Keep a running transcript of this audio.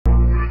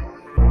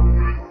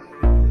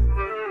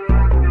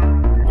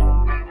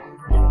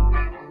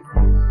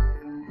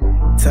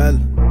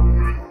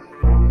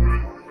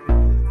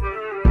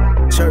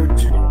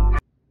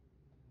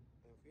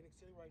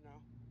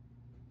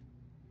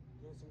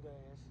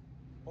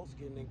supposed to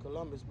get in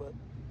Columbus, but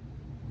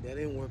that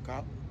didn't work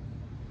out.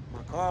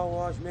 My car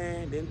wash,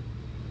 man, didn't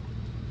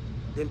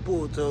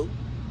pull to.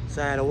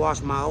 So I had to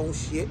wash my own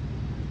shit.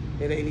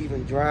 It ain't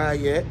even dry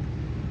yet.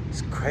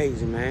 It's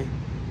crazy, man.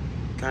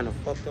 Kind of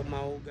fucked up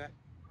my old guy. I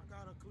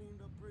got her cleaned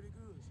up pretty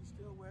good. She's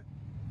still wet.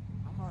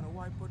 I'm about to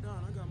wipe her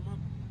down. I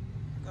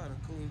got her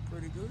cleaned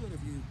pretty good if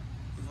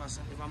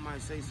I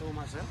might say so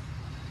myself.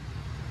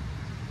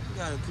 I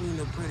got her cleaned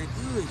up pretty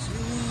good.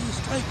 She's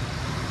straight.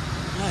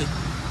 Like,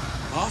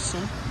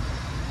 awesome.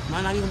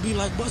 Might not even be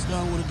like Bust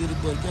Down would have did it,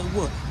 but guess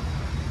what?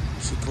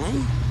 She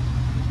clean.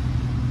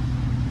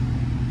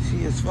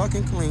 She is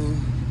fucking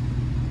clean.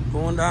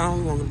 Going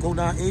down, we're gonna go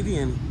down 80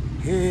 and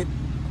hit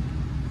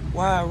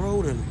Wide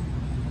Road and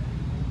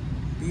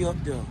be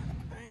up there. Man,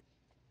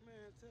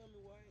 tell me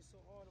why it's so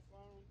hard to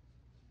find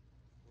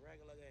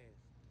regular gas.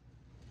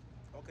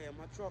 Okay, in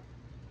my truck,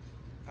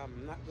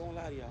 I'm not gonna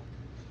lie to y'all.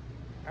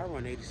 I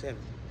run 87.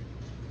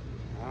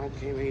 I don't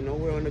care, ain't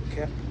nowhere on the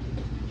cap.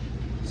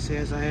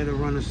 Says I had to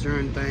run a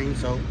certain thing,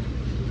 so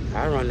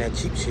I run that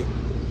cheap shit.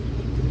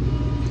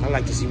 I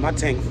like to see my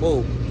tank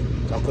full.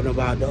 Talking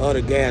about the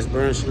other gas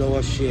burn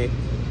slower shit.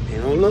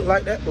 It don't look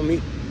like that for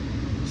me.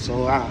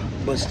 So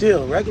but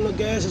still, regular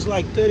gas is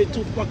like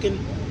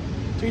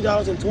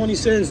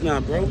 $3.20 now,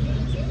 bro.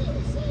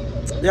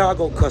 There I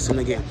go cussing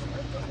again.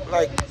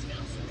 Like, look at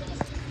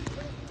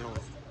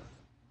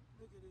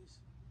this.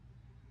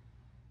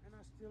 And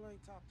I still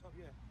ain't topped up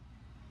yet.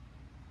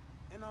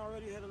 And I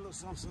already had a little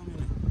something in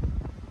it.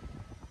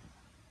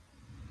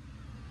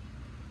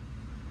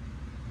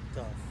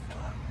 The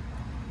fuck?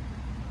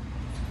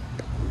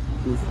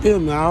 You feel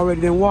me? I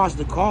already didn't wash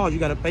the cars. You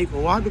gotta pay for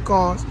wash the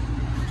cars.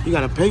 You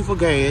gotta pay for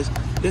gas.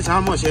 This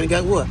how much? And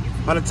guess what?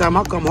 By the time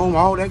I come home,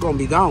 all that gonna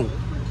be gone.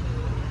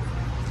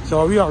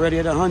 So we already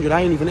at 100.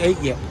 I ain't even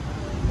ate yet.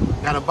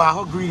 Gotta buy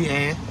her greedy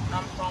ass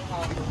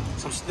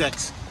some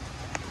snacks.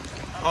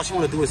 All she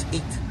wanna do is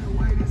eat.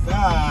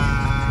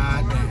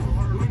 God damn.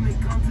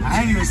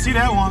 I ain't even see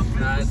that one.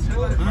 I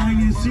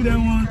ain't even see that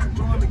one.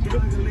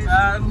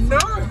 No.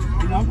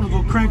 You know, I'm gonna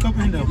go crank up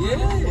in there.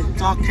 Yeah.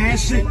 Talk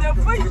cash shit.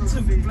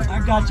 I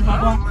got you, my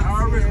boy.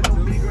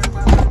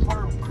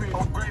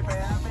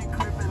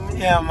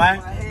 Yeah, man.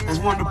 That's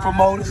one of the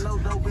promoters. You know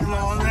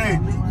what I'm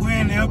saying? We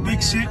in there,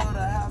 big shit. You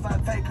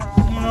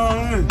know what I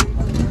mean?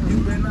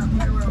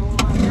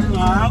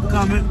 I'm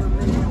coming.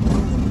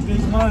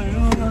 Big money, you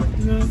know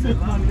big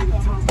money. You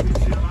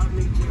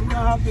know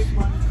how big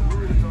money comes.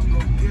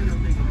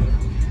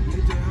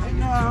 You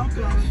know how I'm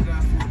coming.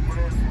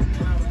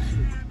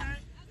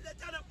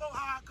 Tell them folks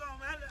how I come,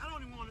 man. I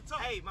don't even want to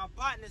talk. Hey, my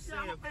partner said,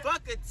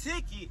 fuck a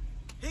ticket.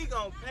 He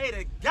gonna pay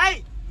the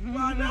gate.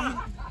 Well,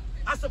 nah.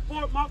 I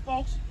support my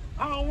folks.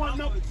 I don't want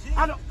no.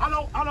 I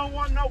don't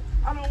want no.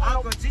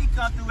 Uncle G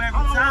come through every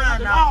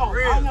time now, for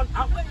real.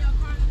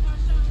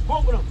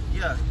 Both of them.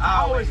 Yeah,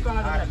 I always find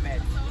it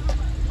automatic.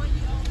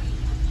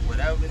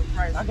 Whatever the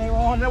price. I gave her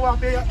on there out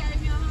there.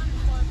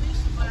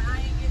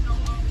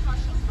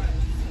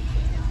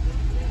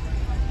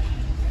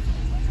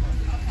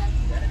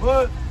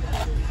 What?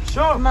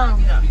 Sure.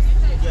 Mom. Yeah.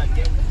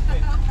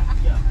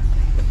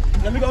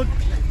 Let me go.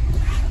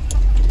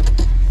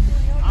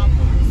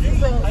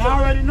 I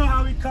already know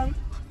how we coming.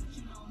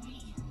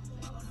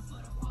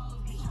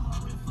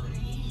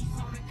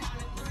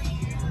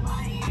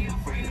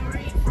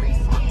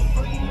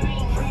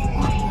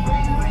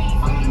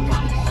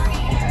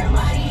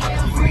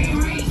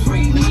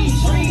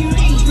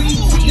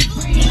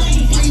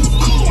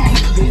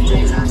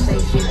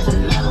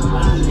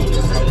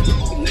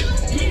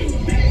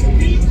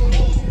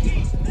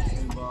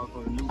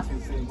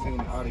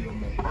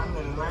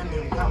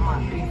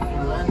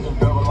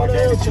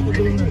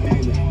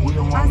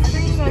 I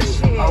screenshot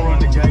shit. I run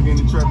the gang in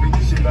the trap, beat the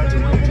shit like the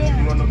rain.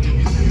 You run up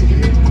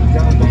PBC.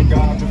 Gotta thank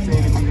God for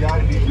sending me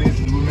out of these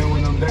blessings. Remember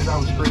when them days I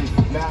was straight.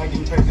 Now I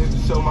get paid just to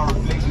show my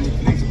reflection. The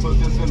flex put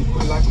this in the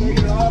foot like a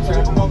minute.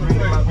 Trapping my brain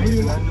in my face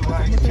and I knew I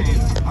could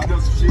change. I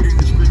done some shit in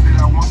the street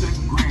that I won't take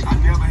for granted. I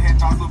never had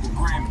thoughts of a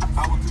Grammy.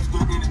 I was too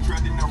stuck in the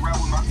trap, didn't rap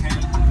with my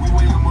cane. We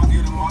wait a month,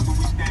 get them all till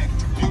we stack.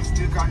 You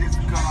still got this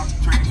to cut off the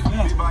trash.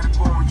 Everybody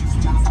pouring you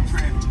some some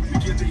traffic.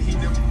 You get the heat,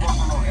 never fuck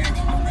on no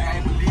action. Man,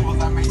 I ain't believers,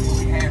 I make what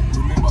we happy.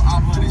 Remember,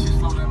 I put this shit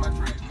slow down my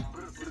track.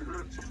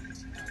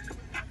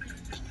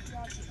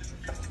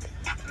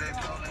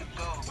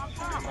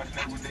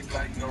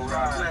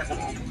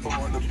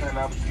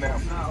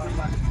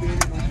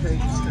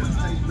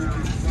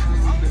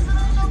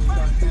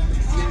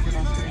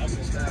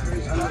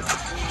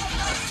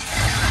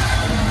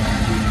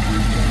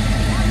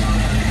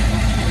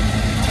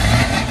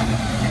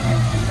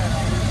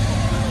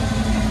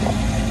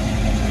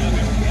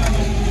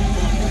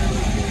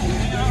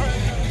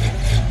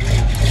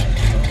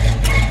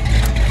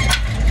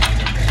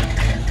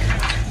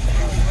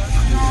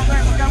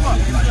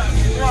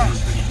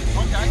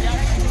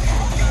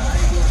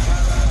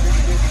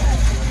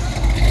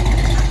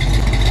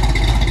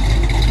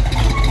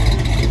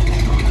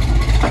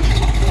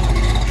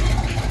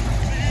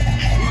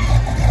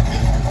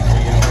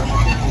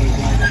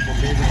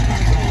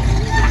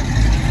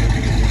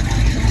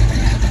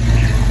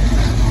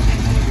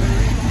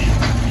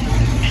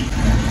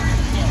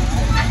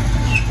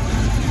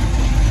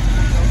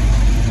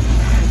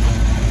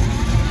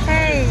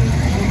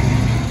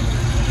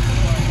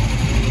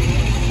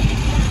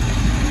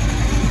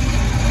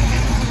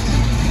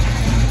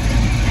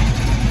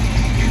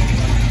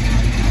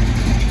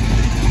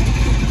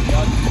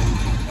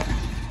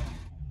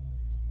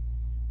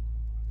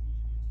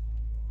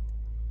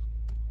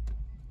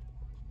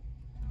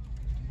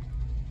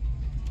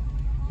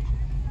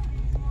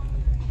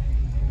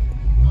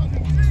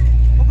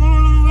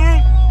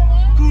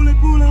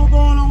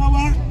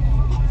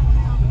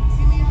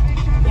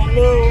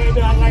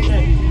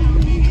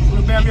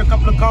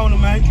 corner,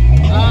 man.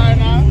 Alright,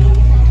 now.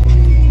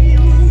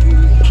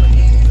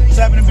 What's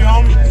happening, big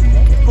homie?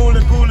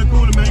 Coolin',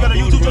 man. You got a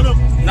YouTube channel?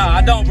 Nah,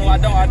 I don't, bro. I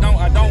don't.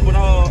 But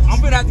I'm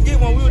gonna have to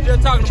get one. We were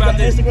just talking about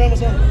this. Instagram or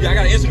something? Yeah, I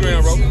got an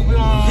Instagram, bro.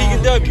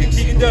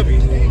 Keegan W.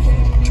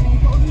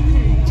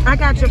 I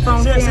got your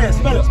phone. Spell it.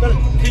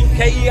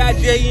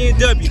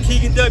 KEIJENW.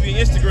 Keegan W.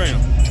 Instagram.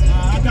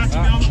 I got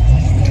you, man.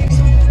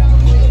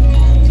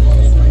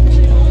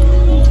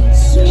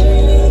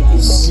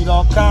 Meet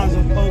all kinds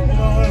of folks, you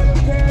know what?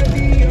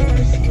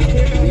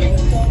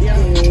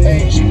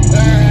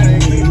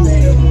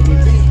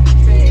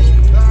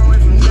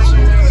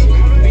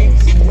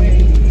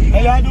 How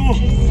y'all doing?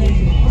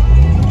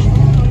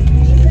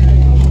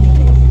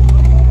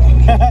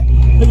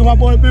 Look at my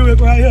boy Bill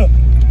right here.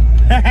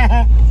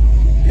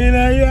 You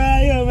know, you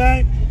out here,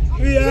 man.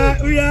 We out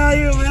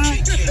here, man.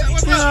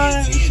 We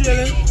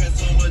chilling.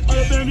 I'm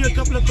gonna me a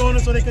couple of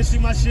corners so they can see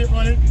my shit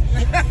running.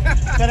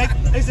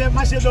 They said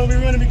my shit don't be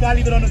running because I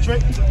leave it on the tray.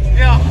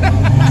 Yeah.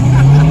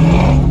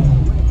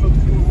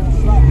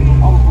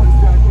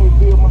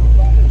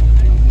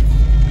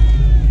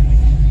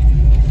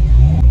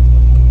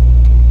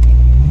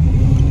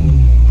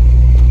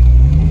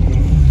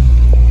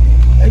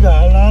 They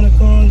got a lot of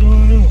cars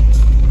on here.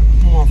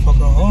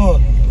 Motherfucker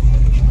hard.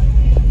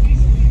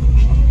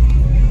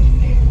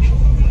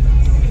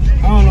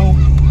 I don't know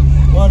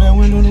why that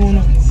window doing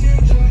that.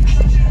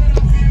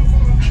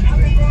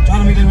 Trying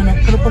to make that window.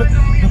 Put it.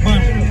 The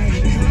button.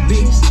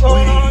 Oh,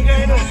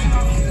 Gator.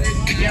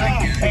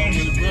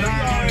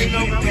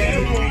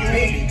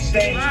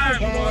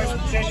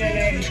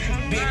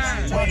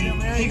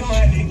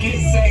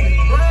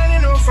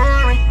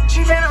 She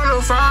been on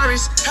no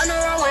forest. I know I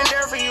went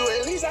there for you.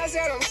 At least I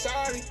said I'm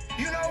sorry.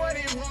 You know what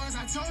it was.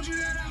 I told you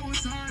that I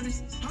was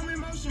honest. I'm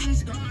emotionally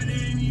scarred.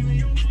 It ain't even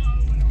your fault.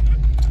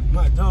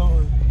 My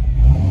dog.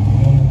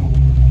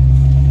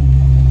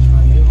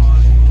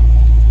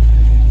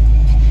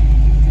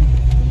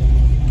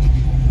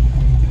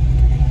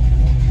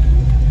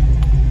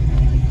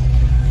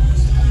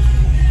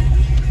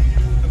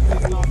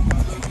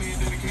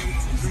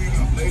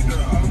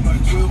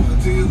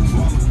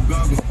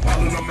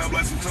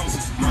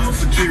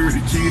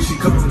 Security kids, she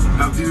calling.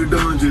 After you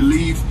done, just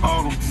leave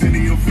all them.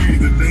 Sending your fees,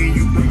 the thing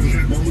you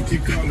done. Mama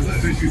keep calling,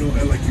 since you don't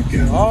act like you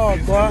can. Oh,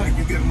 boy.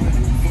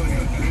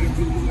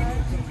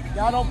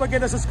 Y'all don't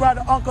forget to subscribe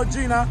to Uncle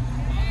G now.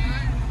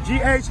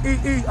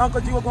 GHEE.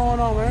 Uncle G, what's going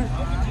on, man?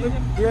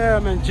 Yeah,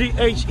 man.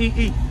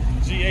 GHEE.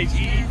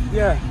 GHEE?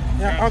 Yeah.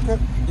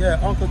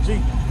 Uncle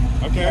G.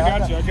 Okay, Yeah, I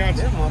got you. That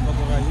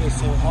motherfucker right here is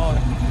so hard.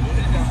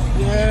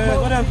 Yeah,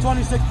 what them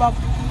 26 pop?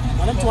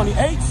 What them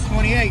 28s?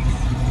 28.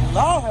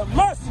 Lord have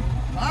mercy.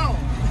 Wow.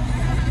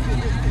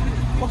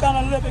 What kind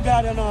of lip it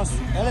got in us?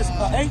 That is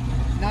 8?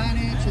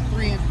 9-inch and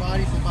 3-inch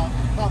body, so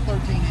about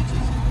 13 inches.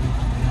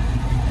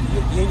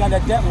 You ain't got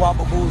that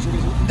whopper bullshit,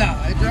 is it?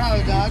 Nah, I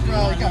probably got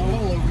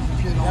rollovers and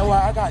shit on. That's why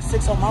I got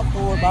 6 on my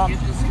Ford, Bob. Get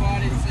the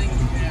squad in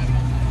single cab.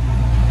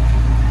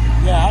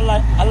 Yeah,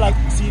 I like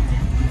see.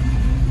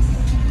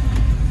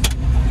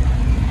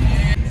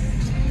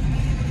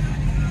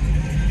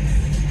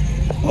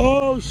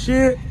 Oh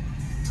shit.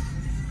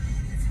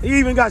 He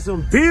even got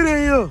some beat in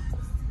here.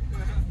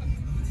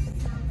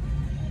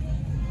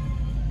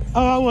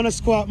 Oh, I want to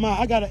squat mine.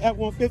 I got an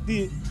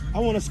F-150. I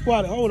want to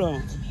squat it. Hold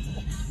on.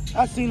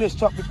 I've seen this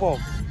truck before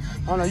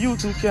on a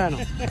YouTube channel.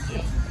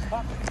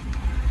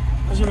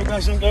 I should have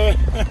got some good.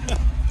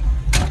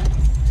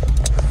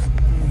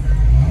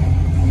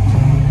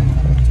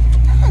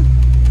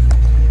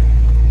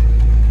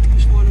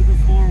 Which one is the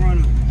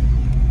Forerunner?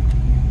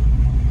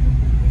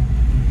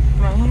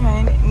 Man, he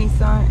made it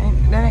Nissan, and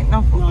that ain't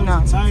no. No,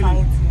 it's a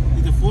Titan.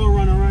 It's the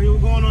Forerunner, right?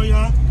 What's going on,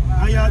 y'all?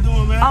 How y'all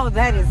doing, man? Oh,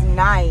 that is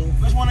nice.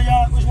 Which one of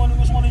y'all? Which one of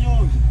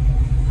yours?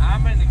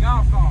 I'm in the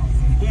golf cart.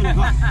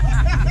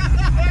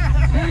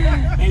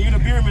 Hey, you the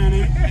beer man,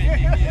 eh?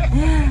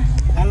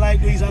 I like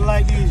these. I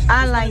like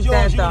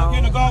that though. You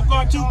in the golf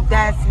cart too?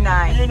 That's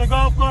nice. You in the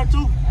golf cart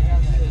too?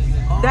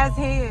 That's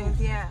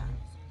his, yeah.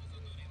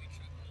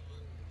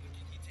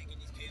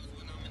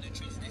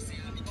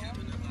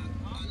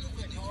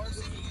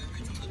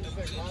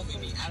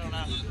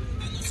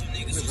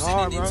 It's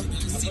hard, bro.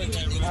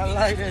 I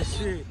like that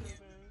shit.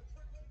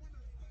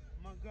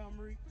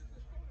 Montgomery,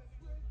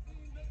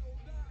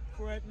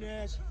 Fred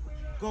Nash,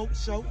 Goat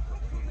Show.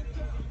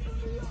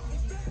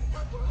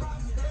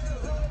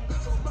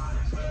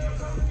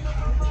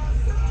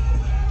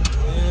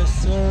 Yes,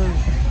 sir.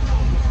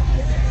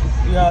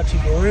 We out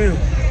here for real.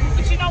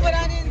 But you know what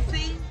I didn't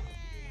see?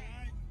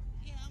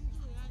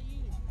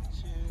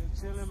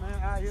 Chilling,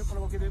 man. Out here, gonna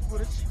go get that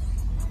footage.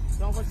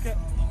 Don't forget.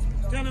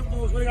 Tell them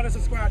folks what they gotta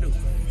subscribe to.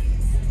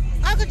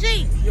 Uncle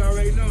G. You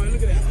already know it.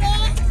 Look at that.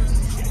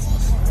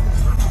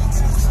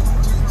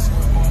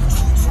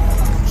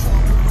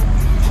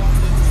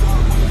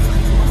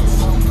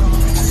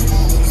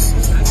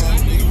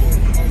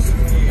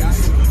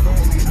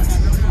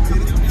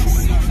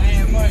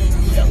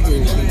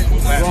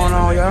 What's going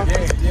on, y'all?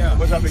 Yeah.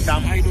 What's up, Big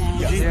Tom? How you doing,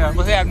 G? Yeah,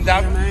 what's happening,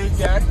 Doc? Yeah, man.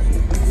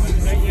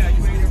 Yeah,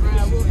 you made it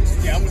ride with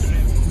us? Yeah, I'm with you.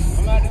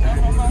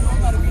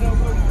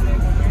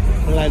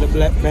 had a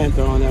Black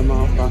Panther on that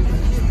motherfucker.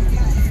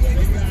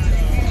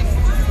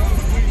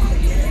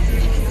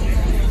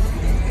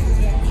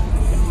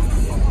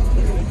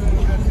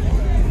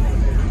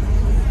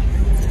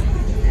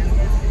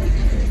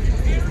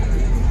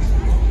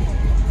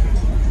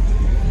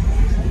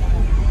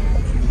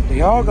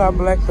 They all got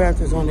Black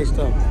Panthers on their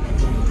stuff.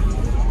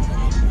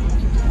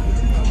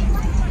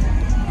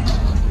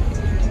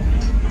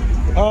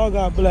 All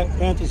got Black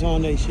Panthers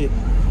on their shit.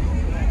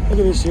 Look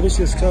at this shit. This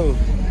shit's cold.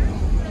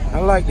 I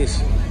like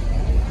this.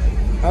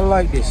 I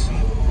like this.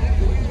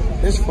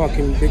 This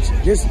fucking bitch.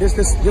 This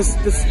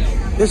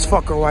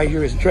fucker right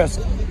here is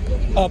dressed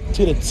up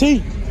to the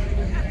T.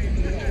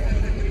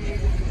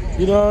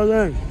 You know what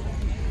I'm saying?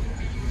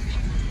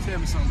 Tell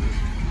me something good.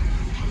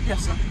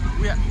 Yes, sir.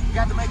 We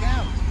got to make it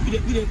happen. We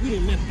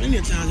didn't met plenty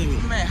of times,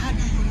 didn't we? Man, how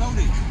do you know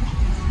this?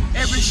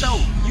 Every show,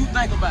 you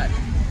think about it.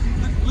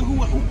 Look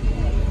who.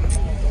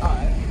 All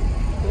right.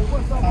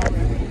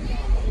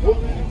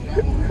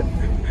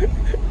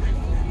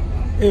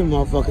 This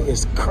motherfucker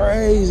is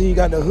crazy. You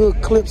got the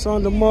hood clips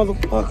on the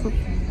motherfucker.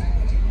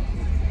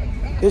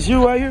 It's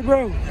you right here,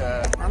 bro?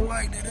 Yeah. I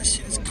like that. That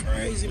shit is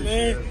crazy,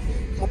 man.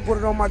 I'm gonna put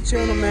it on my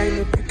channel, man.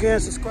 If you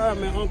can't subscribe,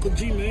 man, Uncle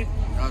G, man.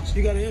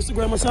 You got an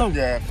Instagram or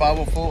something? Yeah,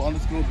 504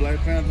 _ Black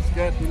Panther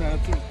Sketch. You know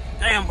too.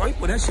 Damn, bro, you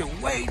put that shit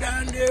way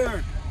down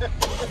there.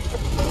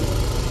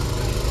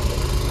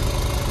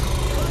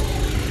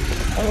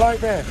 I like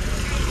that.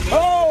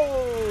 Oh!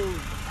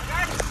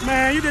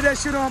 Man, you did that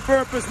shit on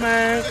purpose,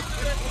 man.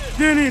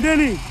 Didn't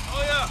he?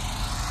 Oh, yeah.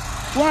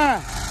 Why?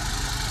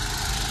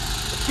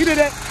 He did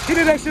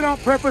that shit on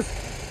purpose.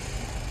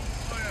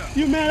 Oh, yeah.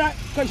 You mad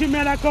because you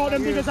mad I called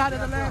them niggas out of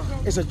the last show?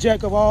 It's a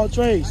jack of all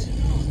trades.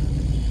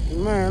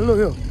 Man, look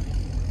here.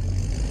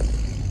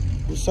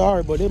 I'm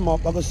sorry, but this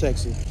motherfucker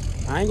sexy.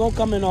 I ain't gonna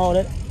come in all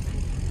that.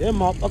 That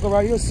motherfucker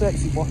right here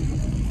sexy, boy.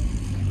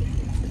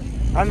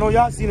 I know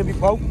y'all seen it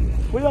before.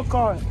 Where your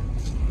car at?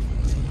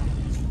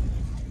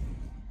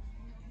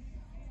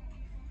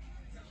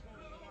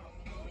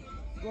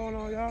 What's going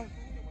on, y'all?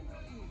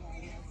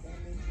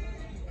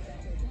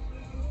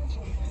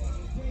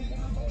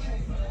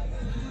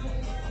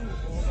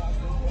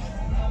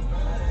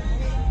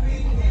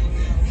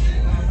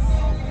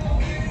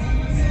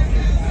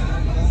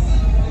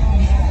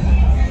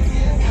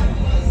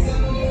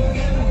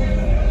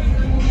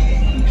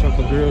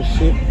 Chocolate girl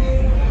shit.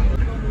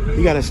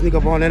 You gotta sneak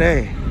up on that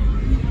ass.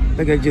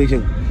 Look at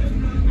Juju.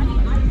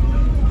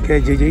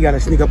 Okay, Juju, you gotta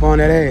sneak up on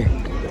that ass.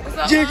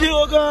 Juju,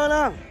 what's going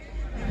on?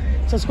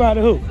 Subscribe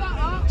to who?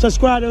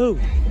 Subscribe to who?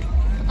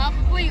 Off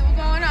of Fleet, what's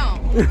going on?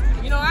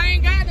 You know, I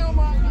ain't got no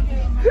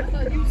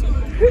motherfucking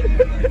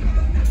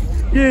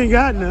YouTube. You ain't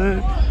got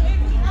none.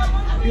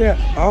 Yeah.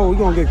 Oh, we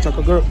gonna get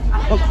chocolate girl.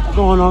 What's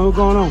going on? What's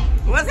going on?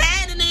 What's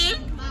happening?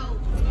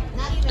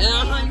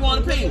 You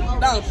want to pee?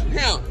 Don't you?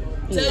 Him.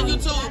 Tell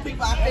YouTube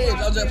people I fed.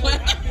 I'm just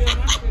playing.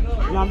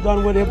 And I'm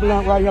done with it.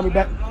 Blunt right here. I'll be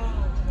back.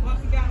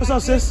 What's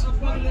up, sis?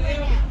 I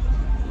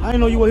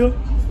didn't know you were here.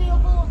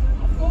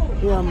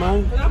 Yeah,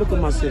 man. Look at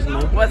my sis,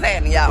 man. What's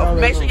happening, y'all?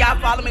 Make sure y'all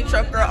follow me,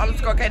 Truck Girl _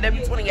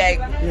 KW28.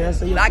 Yeah,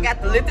 so I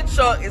got the lifted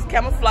truck. It's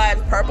camouflage,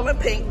 purple and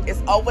pink.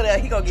 It's over there.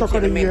 He gonna get truck you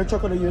of in a the year, minute.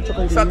 truck of the year, truck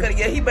of the Truck year. of the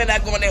year. He better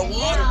not go in that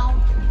water.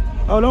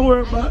 Oh, don't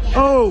worry about it.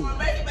 Oh. He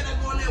better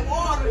not go in that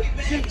water.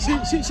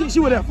 She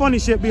with that funny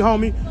shit be,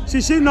 homie. She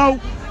know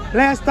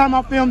last time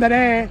I filmed that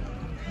ad,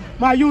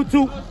 my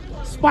YouTube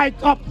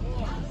spiked up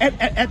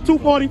at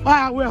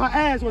 245 where her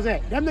ass was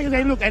at. Them niggas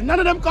ain't look at none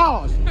of them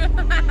cars.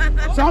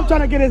 So I'm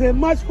trying to get as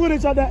much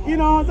footage of that, you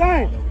know what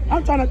I'm saying?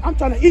 I'm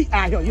trying to eat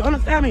out here, you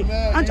understand me?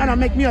 I'm trying to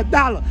make me $1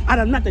 out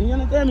of nothing, you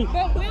understand me?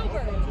 But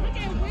Wilbur,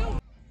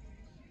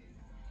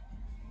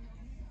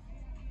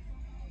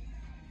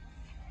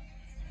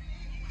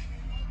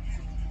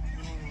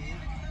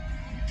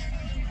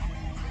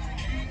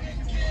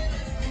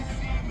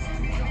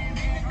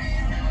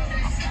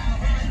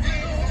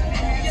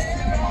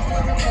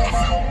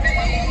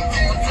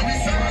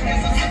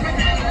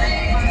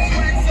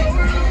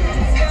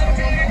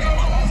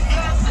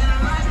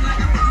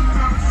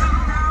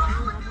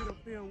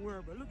 at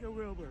Wilbur. Look at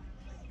Wilbur.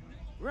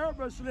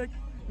 Wilbur slick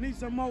needs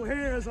some more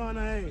hairs on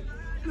her head.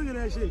 Look at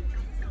that shit.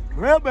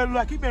 Wilbur look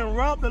like he been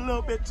rubbed a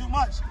little bit too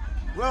much.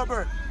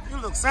 Wilbur, you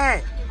look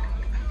sad.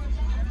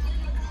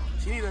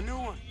 She need a new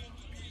one.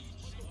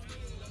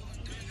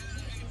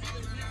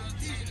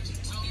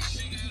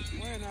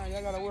 Wait now,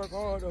 y'all gotta work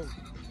hard though.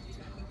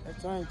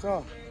 That thing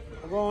tough.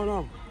 What's going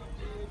on?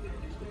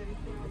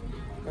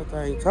 That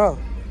thing tough.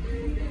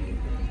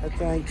 That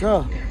thing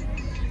tough.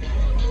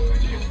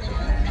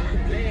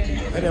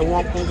 And that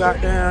one from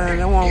goddamn,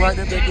 that one right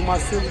there through my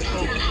city.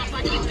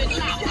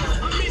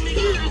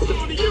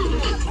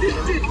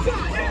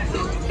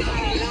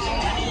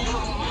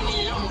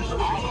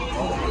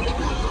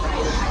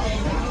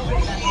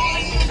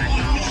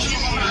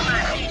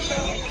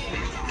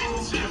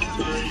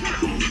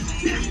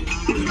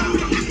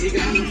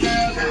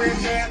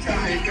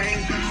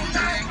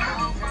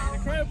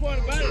 The crazy part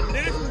about it,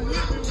 that's what with me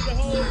with the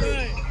whole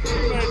thing.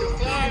 You ready to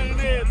fly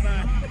and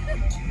everything.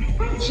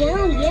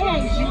 Joe,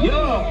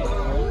 yeah.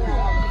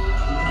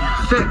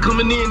 Set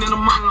coming in a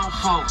mile on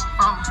phone.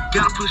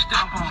 Gotta put a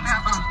stamp on it.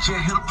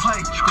 Just hit a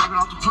plate, scrape it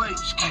off the plate.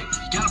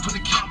 Gotta put the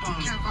cap on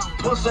it.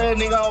 Pussy ass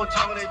nigga always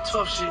talking that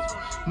tough shit.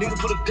 Nigga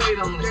put a date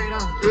on it.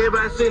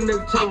 Everybody sitting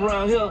there tough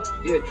around here.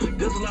 Yeah,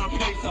 there's a lot of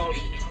place on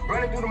it.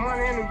 Running through the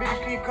money and the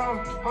bitch keep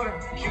coming. Hold up,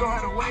 she gon'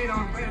 have to wait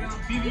on it.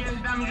 BBS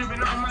diamond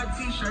dripping on my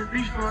t-shirt.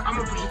 Reach for it,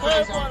 I'ma put your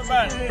face on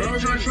it.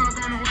 Rose your truck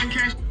on the one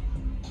cash.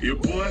 Your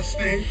boy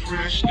stay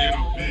fresh than a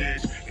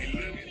bitch.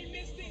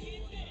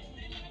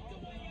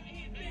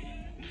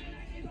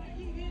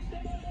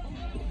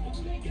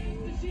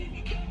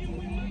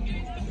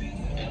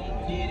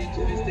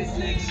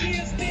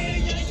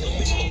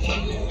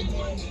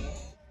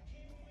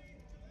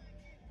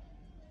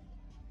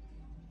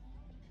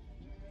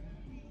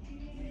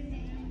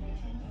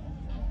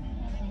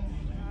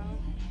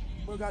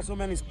 We got so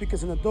many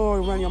speakers in the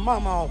door, you run your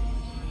mama off.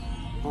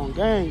 On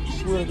gang,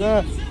 swear to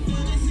God.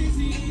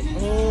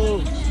 Oh.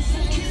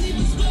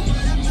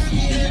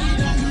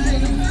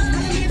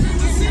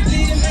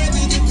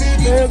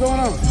 What the hell going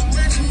on?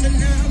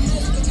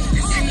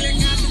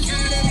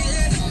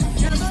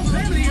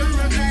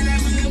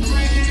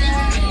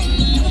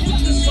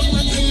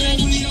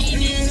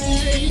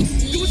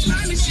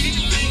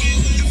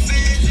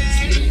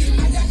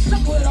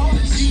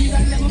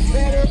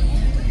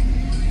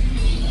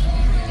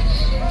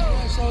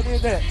 So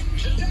did that.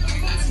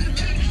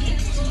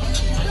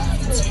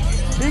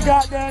 He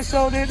got there,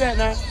 so did that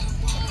now.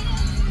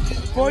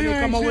 Boy, you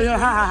ain't come over here, ha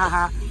ha ha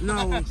ha.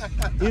 No,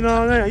 you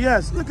know what I mean?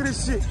 Yes, look at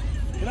this shit.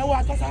 You know what?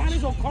 I thought how they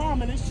so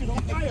calm and this shit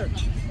on fire.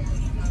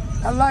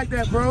 I like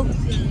that, bro.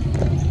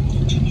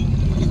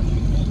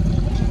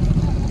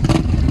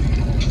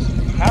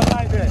 I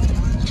like that.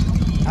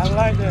 I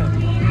like that.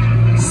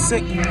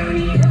 Sick. I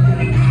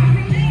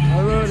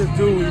love this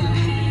dude.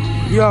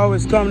 He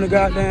always come to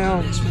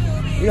goddamn.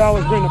 He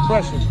always bring the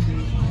pressure.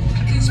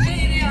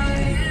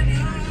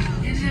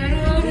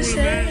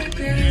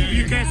 If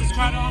you can't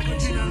subscribe to Uncle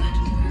G now.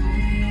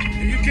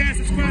 If you can't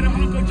subscribe to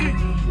Uncle G,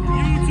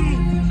 YouTube.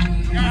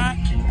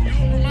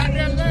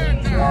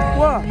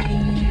 What?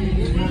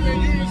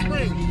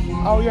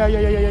 Oh yeah. Yeah,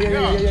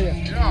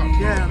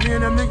 me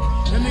and that nigga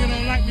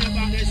don't like me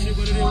about that shit,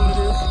 but it is what it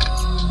is.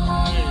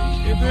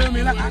 You feel me?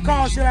 Like, I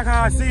call shit like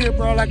how I see it,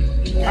 bro. Like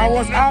I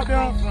was out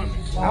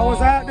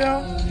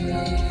there.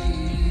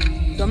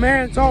 The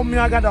man told me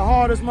I got the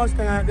hardest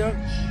Mustang out there.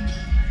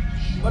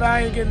 But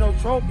I ain't getting no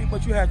trophy,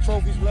 but you had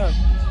trophies left.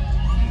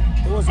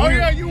 It was oh,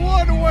 yeah, you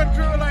won the one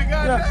drill like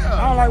that. Yeah.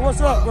 I was like,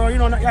 what's up, bro? You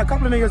know, yeah, a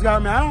couple of niggas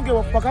got me. I don't give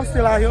a fuck. I'm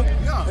still out here.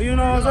 Yeah. You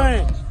know what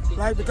I'm saying?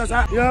 Like, because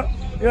how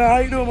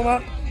you doing,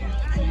 mama?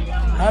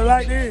 I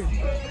like this.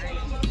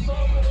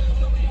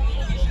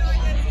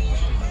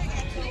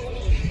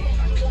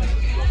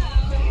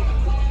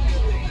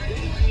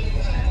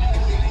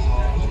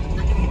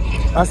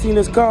 I seen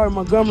this car in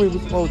Montgomery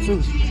before,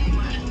 too.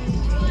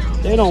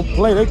 They don't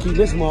play. They keep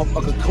this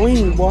motherfucker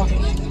clean, boy.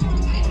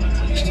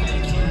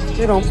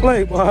 They don't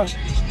play, boy.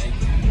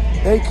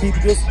 They keep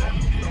this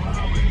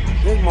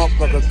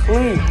motherfucker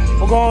clean.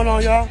 What's going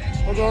on, y'all?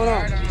 What's going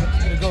on?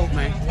 Let's go,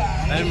 man.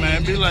 Hey,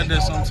 man, be like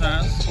that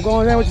sometimes. What's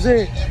going on? What you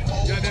said?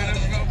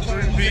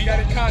 They got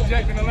it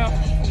carjacked in the left.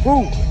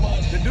 Who?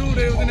 The dude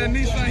that was in that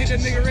Nissan hit that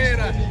nigga red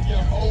eye.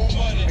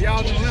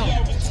 Y'all just know.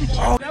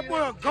 Oh, that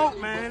boy a goat,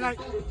 man. Like,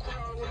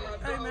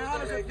 hey, man, how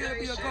does it feel to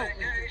be a goat?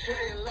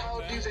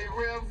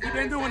 He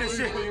been doing this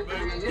shit.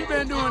 He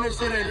been doing this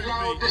shit, ain't it?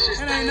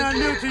 It ain't nothing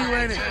new to you,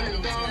 ain't it?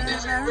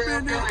 Man, we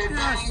been doing it.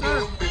 Yeah,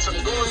 sure.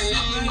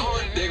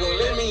 They gon'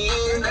 let me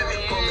in.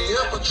 Pull me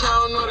up a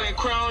trial, know that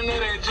crown, know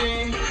that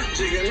jean.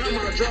 Jigging on my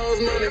drawers,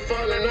 money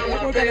falling on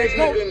my face.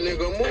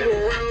 Nigga, move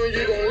around,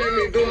 you gon' let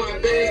me do my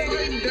best.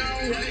 Lay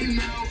down right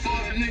now for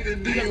a nigga.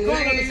 Do you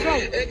want it?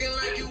 Acting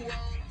like you want.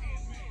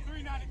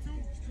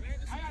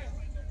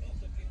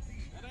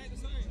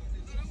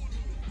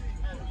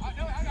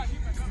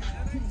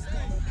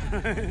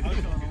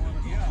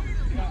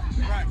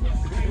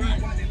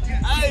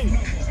 Hey!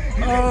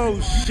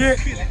 Oh shit!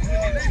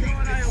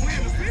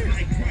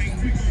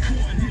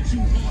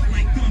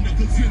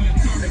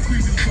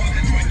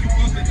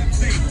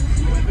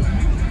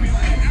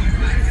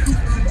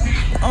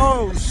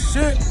 Oh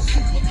shit!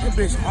 That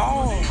bitch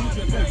hard.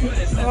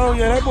 Oh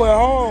yeah, that boy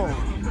hard.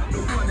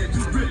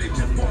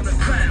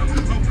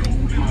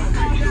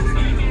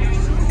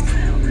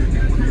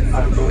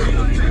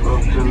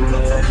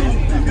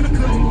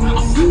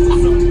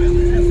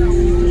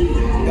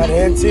 Got the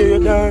interior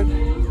done.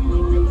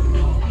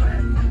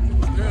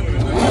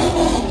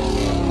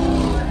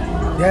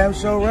 Damn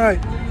sure right.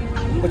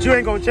 But you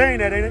ain't gonna change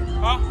that, ain't it?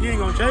 Huh? You ain't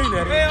gonna change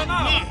that, Hell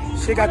no.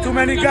 Shit got too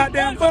many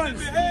goddamn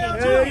funds.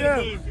 Hell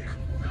yeah.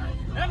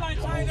 That like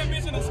change that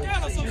bitch in a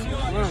scanner or some shit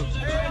like that.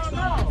 Hell no.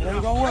 It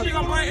ain't gonna work. He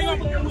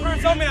gonna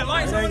bring so many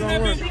lights on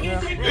that bitch.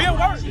 Yeah. It'll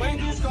work, man.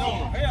 No,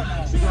 hell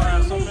no. You gonna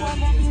have so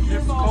many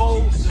different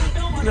codes.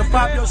 You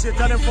pop your shit.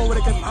 Tell them for where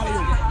they can follow you.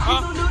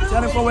 Huh?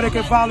 Tell them for where they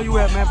can follow you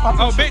at, man. Pop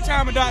Oh, big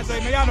time and dot say,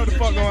 man, y'all know the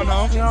fuck going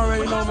on. You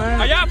already know,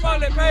 man. Y'all follow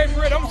that page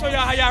for it. I'm gonna show y'all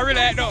how y'all really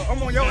act up.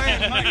 I'm on your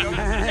ass tonight, though.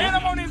 And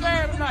I'm on his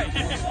ass tonight. night.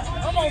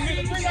 I'm gonna get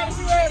the 3 out of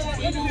 2 ads.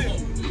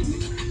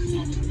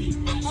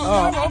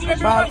 Okay,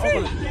 Bob, you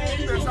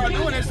better start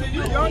doing that shit.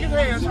 You young as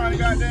hell trying to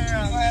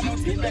goddamn. No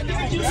teeth back there.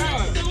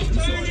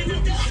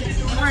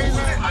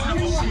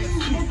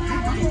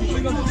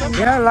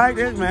 Yeah, I like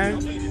this, man.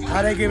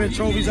 How they giving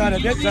trophies out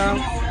at that time.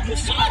 I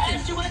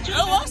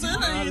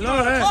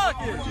love that.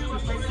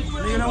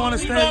 Nigga don't want to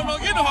stay. You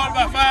don't get no hard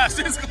about 5,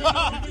 6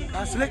 o'clock.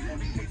 That's slick.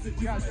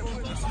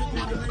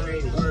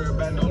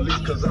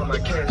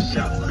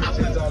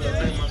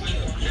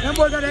 That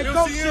boy got that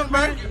goat shit,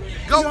 man.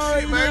 Goat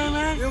shit,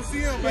 man.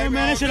 MCM, yeah, man,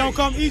 that shit don't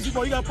come easy,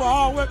 boy. You gotta put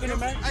hard work in it,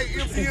 man. Hey,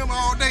 MCM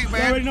all day,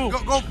 man. You already know.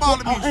 Go follow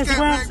me. Scat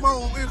Pack Mo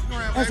on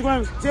Instagram, baby.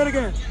 Instagram. Say it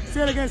again.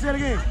 Say it again. Say it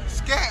again.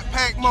 Scat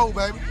Pack Mo,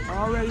 baby. I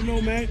already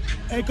know, man.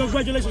 Hey,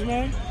 congratulations,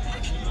 man.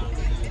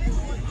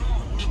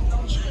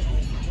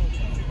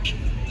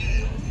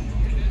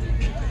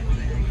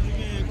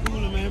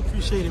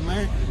 Appreciate it,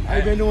 man. How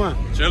you been doing?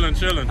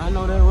 Chilling. I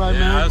know that right,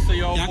 man. I see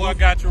your boy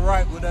got you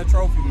right with that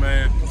trophy,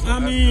 man. So I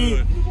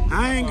mean,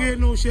 I ain't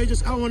getting no shit.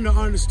 Just I want the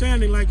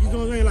understanding, like, you know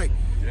what I'm saying? Like,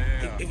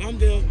 if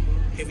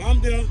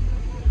I'm there,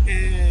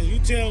 and you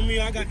tell me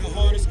I got the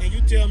hardest, and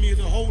you tell me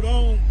to hold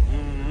on,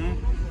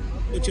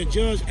 but your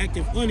judge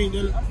acting funny,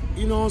 then,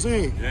 you know what I'm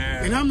saying?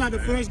 Yeah. And I'm not the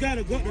first guy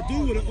to got to do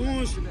with an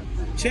orange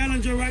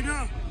Challenger right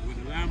now.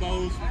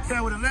 Lambos.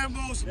 Yeah, with the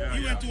Lambos,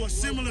 he went through a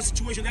similar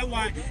situation. That's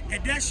why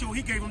at that show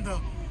he gave him the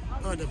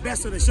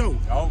best of the show.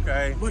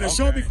 Okay. But the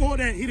show before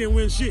that, he didn't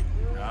win shit.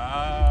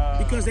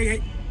 Because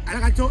they,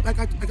 like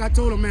I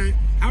told him, man,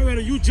 I'd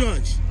rather you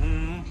judge.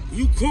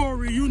 You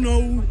Corey, you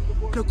know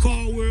the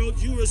car world,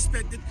 you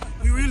respect it.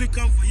 We really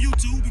come for you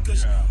too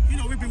because you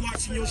know we be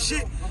watching your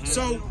shit.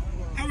 So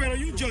I'd rather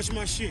you judge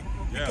my shit.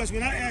 Because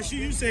when I ask you,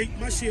 you say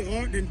my shit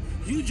hard, then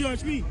you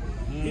judge me.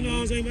 You know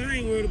what I'm saying? But I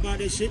ain't worried about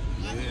that shit.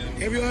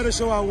 Every other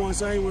show I won,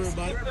 so I ain't worried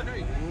about it.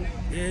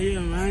 Yeah,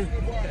 man.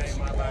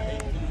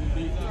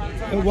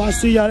 Well, I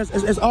see y'all.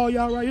 It's all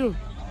y'all right here.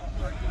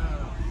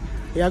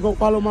 Yeah, go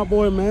follow my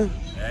boy, man.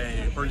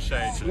 Hey,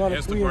 appreciate you.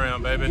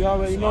 Instagram, baby. You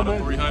already know,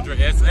 man. 300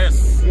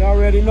 SS. You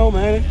already know,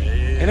 man.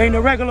 It ain't the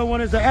regular one,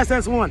 it's the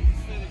SS1.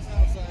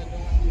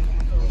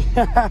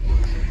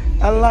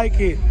 I like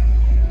it.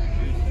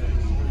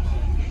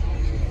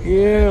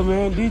 Yeah,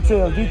 man.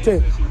 Details.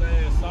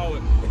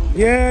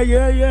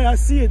 Yeah. I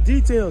see it.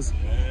 Details.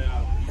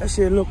 That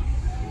shit look.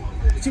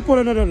 She put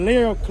another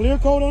layer of clear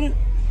coat on it.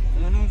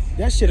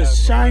 That shit is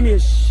shiny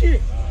as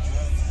shit.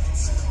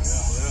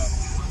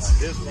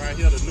 This right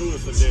here, the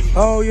newest edition.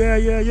 Oh yeah.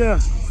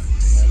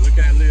 Look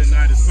at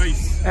Leonardo's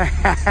face.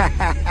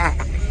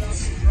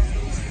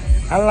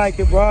 I like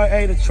it, bro.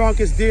 Hey, the trunk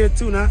is dead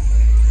too now.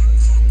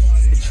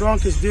 The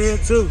trunk is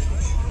dead too.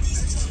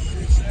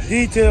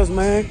 Details,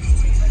 man.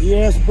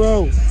 Yes,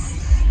 bro.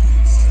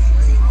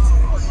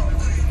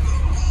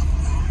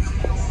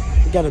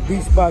 We got a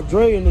Beats by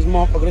Dre in this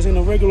motherfucker. This ain't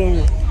a regular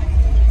one.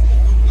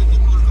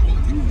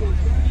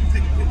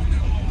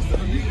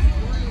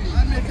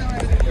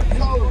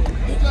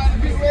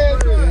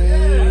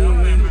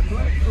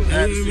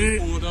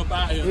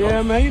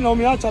 Yeah, man. You know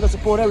me. I try to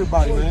support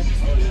everybody, man.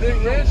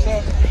 What's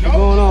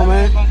going on,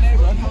 man?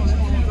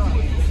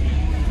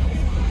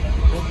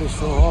 That bitch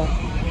so hard.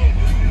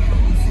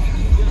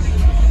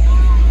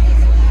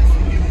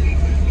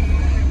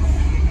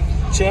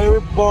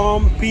 Cherry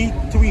Bomb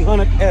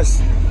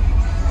P300S.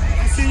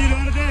 I seen you the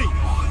other day.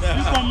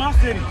 You from my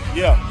city.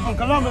 Yeah. From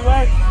Columbus,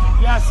 right?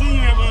 Yeah, I seen you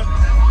here, man.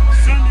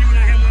 Sunday when I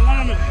had my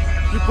llama.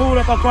 You pulled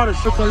up, I caught it.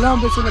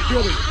 Columbus in the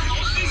building.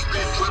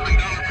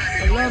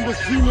 Columbus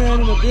G-Man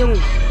in the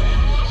building.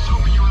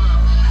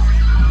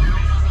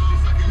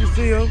 You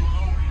see him?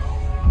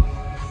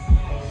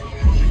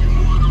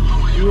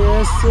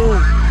 Yes,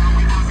 sir.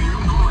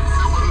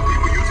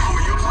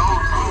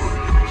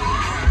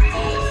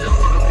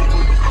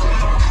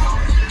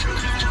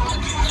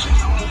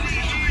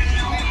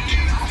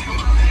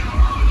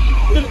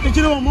 Did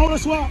you do a motor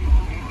swap?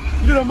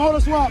 You did a motor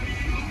swap?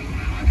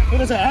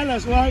 It is an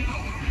Atlas, right?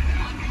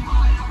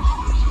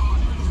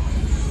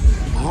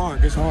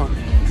 Hard, it's hard.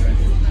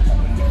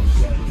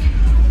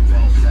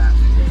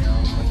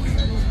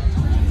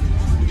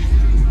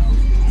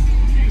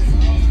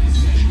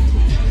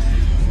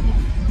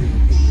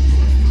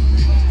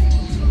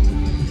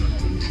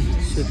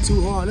 Shit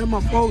too hard. Let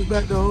my folks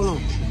back there, hold on.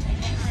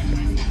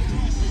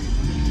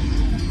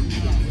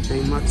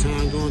 Take my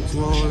time going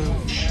through all that.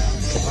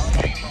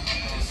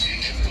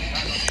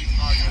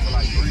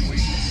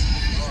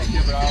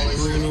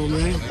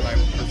 Man.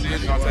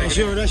 That's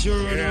your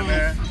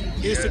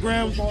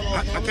Instagram.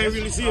 I can't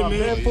really see it,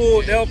 man.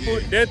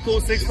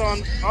 Deadpool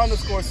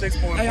 6_6.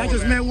 Hey, I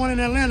just met one in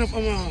Atlanta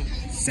from a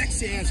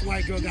sexy ass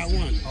white girl. Got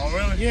one. Oh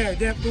really? Yeah,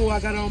 Deadpool. I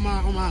got it on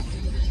my.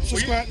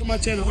 Subscribe to my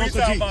channel. We Uncle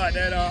talking G. about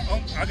that.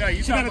 I got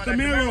you. She got a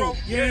Camaro.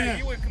 Yeah.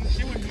 She went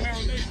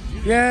Camaro Nation.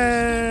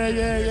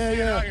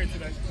 Yeah.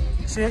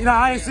 She, no,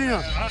 I ain't seen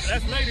her.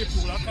 That's Lady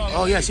Pool. I call her.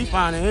 Oh yeah, she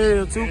fine in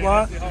hell too,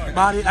 boy.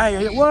 Body,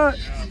 hey, what?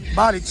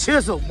 Body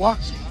chisel, boy.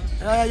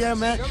 Yeah,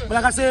 man. But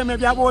like I said, man,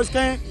 if y'all boys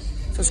can,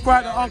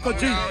 subscribe to Uncle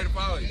G.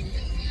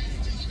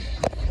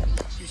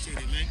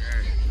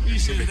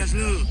 appreciate it. That's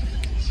love.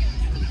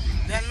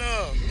 That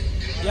love.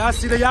 Y'all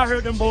see that? Y'all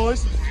heard them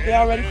boys. They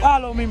already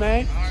follow me,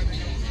 man.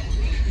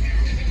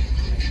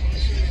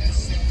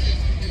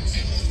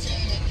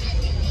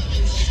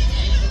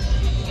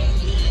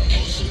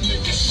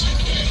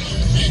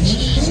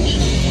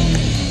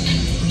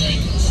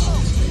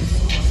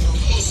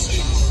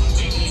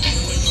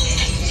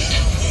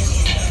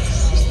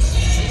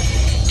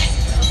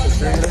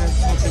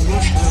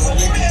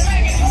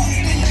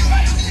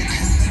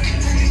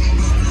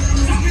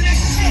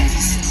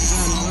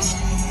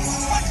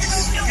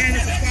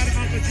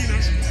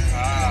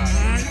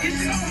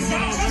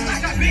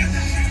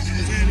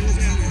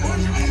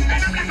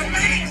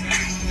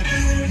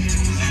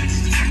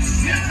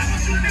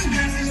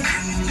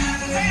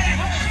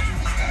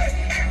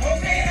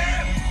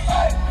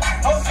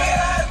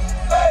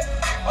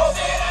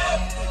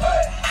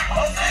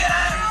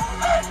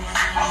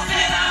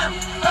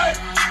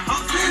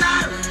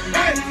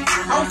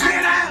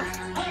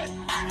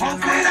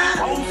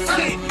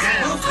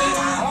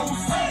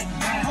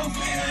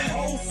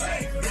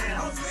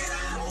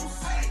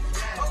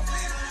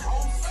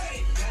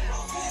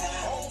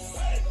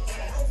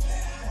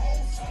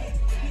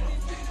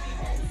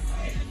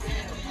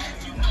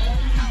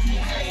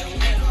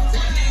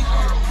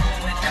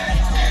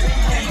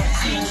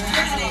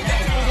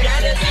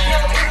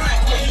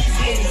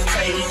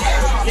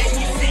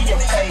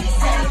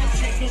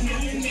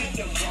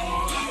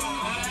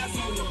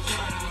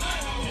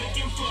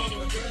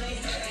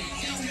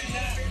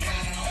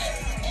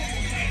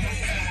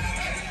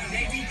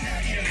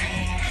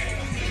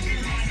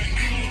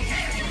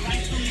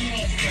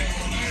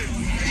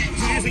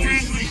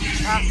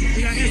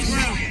 We got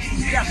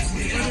Instagram. Yeah.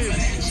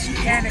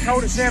 And the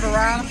code is 7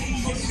 around.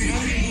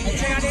 Hey,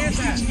 check out the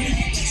inside.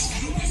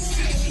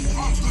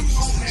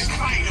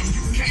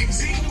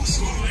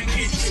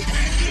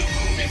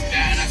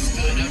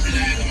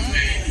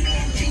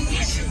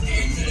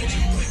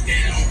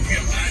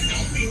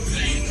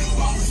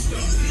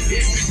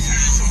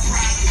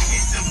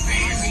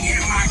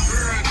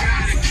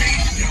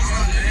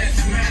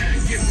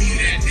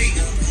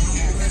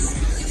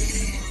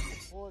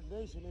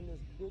 Coordination in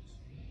this bitch.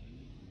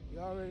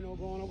 Y'all already know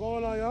what's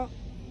going on, y'all.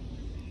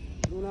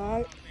 Doing all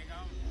right?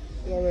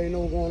 You already know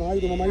what's going on. How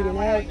you doing, man? You doing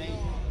all right?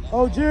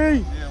 OG!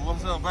 Yeah,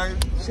 what's up, baby?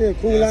 Shit,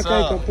 cool. Yes, I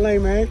can't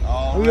complain, man.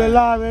 Oh, We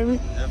alive, baby.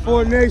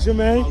 Coordination,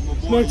 man.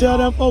 Man, tell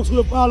them folks who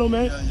to follow,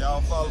 man. Yeah,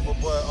 y'all follow my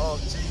boy,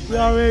 G. You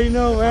already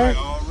know, man.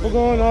 What's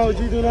going on, OG?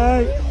 Doing all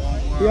right?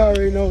 You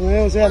already know,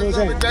 man. What's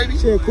happening?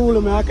 Shit,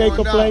 cool, man. I can't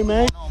complain,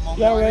 man.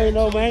 You already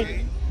know, man.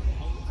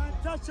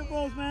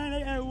 Untouchables, man.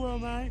 They everywhere,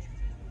 man.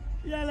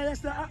 Yeah, like that's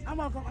the. I'm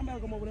about to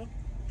come over there.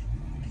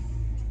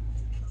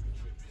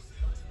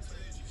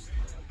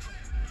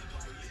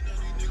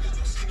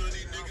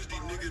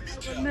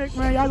 Nick,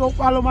 man, y'all go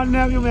follow my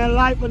nephew, man.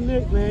 Life of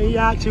Nick, man. He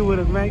out here with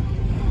us, man.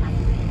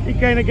 He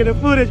can't get the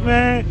footage,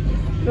 man.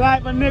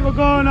 Life of Nick, what's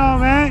going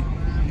on, man?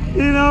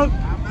 You know?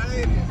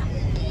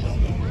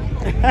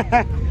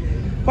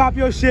 Pop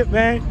your shit,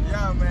 man.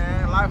 Yeah,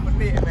 man. Life of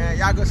Nick, man.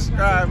 Y'all go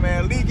subscribe,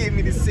 man. Lee get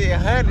me to see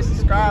 100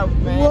 subscribers,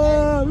 man.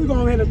 Whoa, we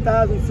gonna hit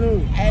 1,000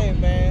 soon. Hey,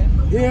 man.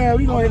 Yeah,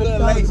 we gonna hit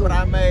 1,000 soon. But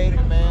I made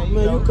it, man.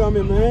 Man, you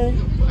coming, man.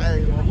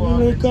 Hey, my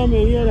boy. You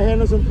coming. He had to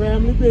handle some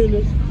family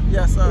business.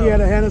 Yes, sir. He had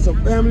to handle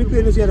some family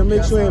business. He had to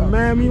make sure his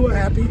mommy was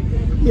happy.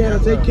 He had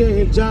to take care of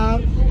his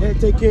job. He had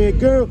to take care of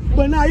his girl.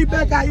 But now he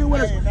back out here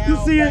with us. You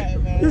see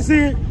it? You see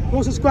it?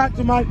 Go subscribe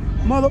to my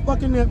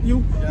motherfucking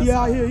nephew. He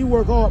out here. He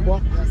work hard,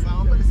 boy.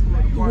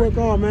 You work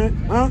hard, man.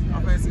 Huh?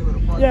 I'm fancy with a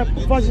park. Yeah,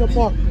 punch the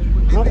park.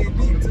 Huh?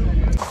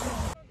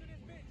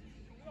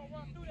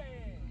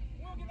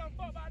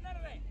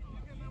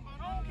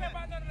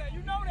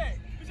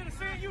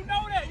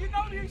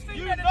 You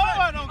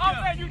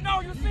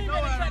see me,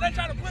 they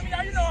try to put me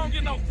out, you know I don't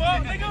get no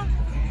fuck, nigga.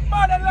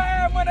 All that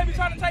last money they be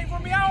trying to take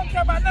from me, I don't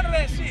care about none of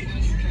that shit.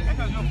 That's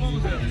cause your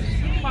phone there.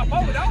 My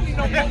phone, I don't need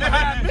no phone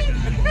behind me.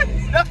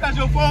 That's cause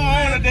your phone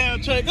on a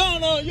damn track. Go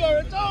on, you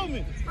already told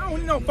me. I don't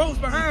need no folks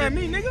behind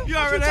me, nigga. You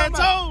already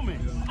told me.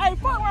 Hey,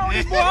 fuck around with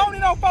this boy, I don't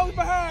need no folks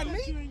behind me.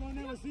 You ain't gonna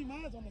never see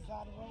mine on the side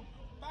of the road.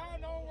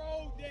 Mine on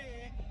road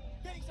dead.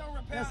 Fix on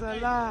repair. That's a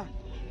lie.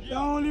 The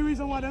only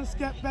reason why them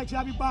scat packs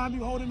y'all be behind me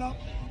holding up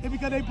is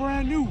because they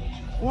brand new.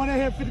 One that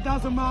had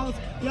 50,000 miles,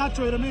 y'all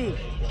trade them in.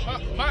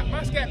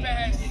 My scat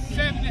pack has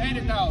 70,000 to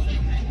 80,000.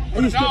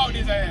 Put a dog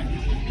this ass.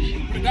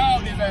 Put a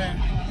dog this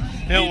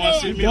ass. They don't want to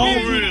see me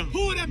on real.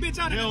 Pull that bitch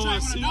out of the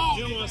truck with a dog.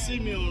 They don't want to see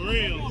me on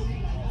real.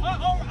 I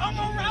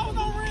was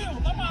on real.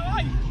 That's my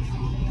life.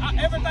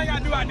 Everything I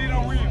do, I did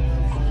on real.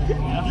 You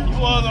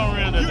was on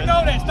real that day. You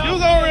know that. Stop you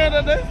was on real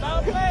that day.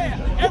 Stop playing.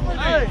 Every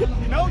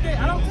day. No day.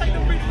 I don't take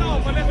them bitches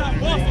off unless I'm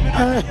busting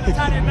it.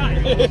 Tie that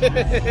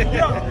night.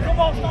 Yo, come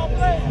on, stop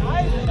playing. I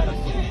ain't got a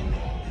shit.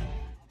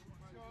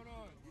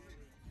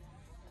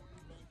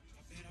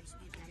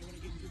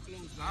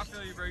 I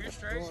feel you, bro. You're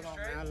straight.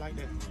 I like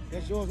that.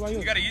 That's yours right here.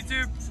 You got a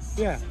YouTube?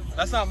 Yeah.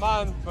 That's not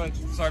mine, but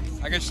sorry,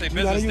 I guess you say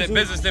You got a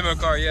business demo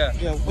car, yeah.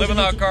 Yeah, what's Living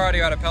your Loud YouTube? Car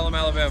Audio out of Pelham,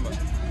 Alabama.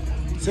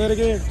 Say it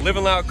again.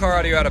 Living Loud Car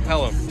Audio out of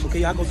Pelham. Okay,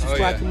 y'all go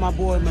subscribe to my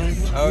boy, man.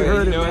 Oh, you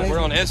heard you it, know man. We're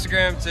on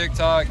Instagram,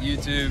 TikTok,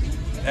 YouTube,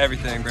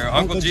 everything, bro.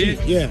 Uncle G?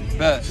 Yeah.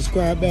 Bet.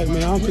 Subscribe back,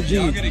 man. Uncle G.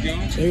 Y'all get it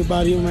going.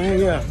 Everybody, man,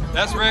 yeah.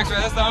 That's Rex, right?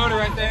 That's the owner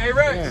right there. Hey,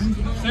 Rex.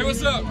 Yeah. Say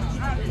what's up.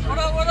 What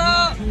up, what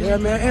up? Yeah,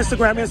 man.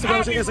 Instagram.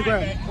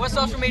 What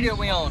social media are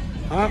we on?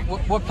 Huh?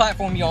 What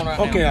platform you on right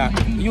now? Okay,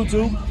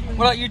 YouTube.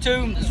 What up,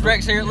 YouTube? This is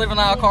Rex here, Living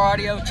Out Car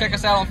Audio. Check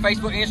us out on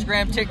Facebook,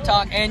 Instagram,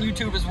 TikTok, and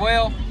YouTube as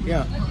well.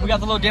 Yeah. We got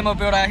the little demo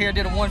build out here.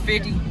 Did a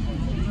 150.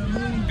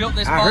 Built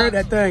this box. I heard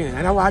that thing,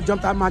 and that's why I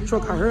jumped out of my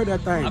truck. I heard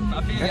that thing.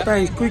 That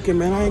thing's creaking,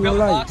 man. I ain't gonna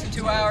lie. Built the box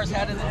in 2 hours.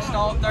 Had it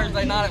installed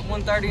Thursday night at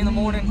 1:30 in the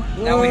morning.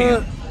 Now we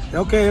here.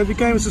 Okay, if you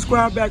came and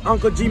subscribe back,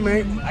 Uncle G,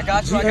 man. I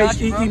got you.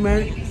 GHEE,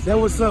 man. That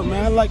what's up,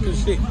 man. I like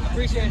this shit.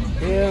 Appreciate it.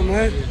 Yeah,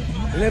 man.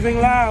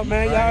 Living loud,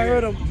 man. Y'all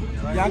heard him.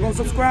 Y'all gonna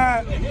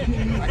subscribe.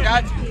 I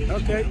got you.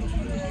 Okay.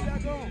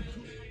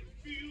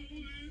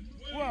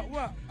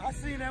 What? I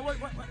seen that. What?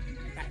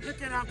 Look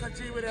at Uncle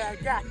G with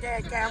that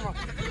goddamn camera.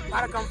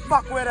 About to come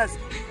fuck with us.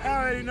 I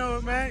already know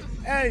it, man.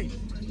 Hey,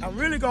 I'm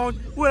really going.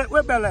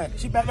 Where Bella at?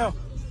 She back there.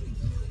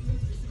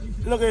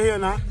 Look at here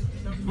now.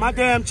 My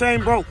damn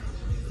chain broke.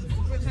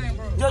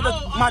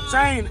 My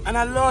chain, and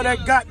I love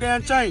that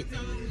goddamn chain.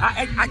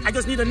 I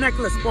just need a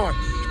necklace for it.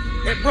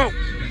 It broke.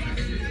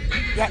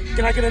 Yeah,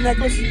 can I get a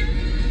necklace?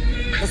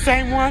 The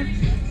same one?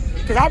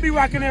 Because I'll be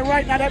rocking it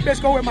right now. That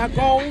bitch go with my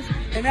gold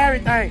and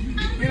everything.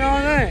 You know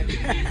what I'm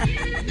saying?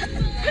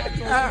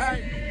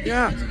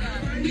 Yeah.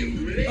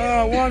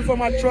 One for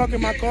my truck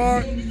and my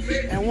car,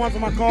 and one for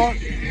my car.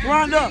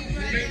 Rhonda.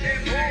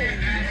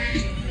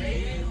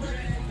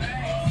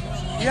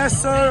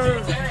 Yes,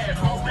 sir.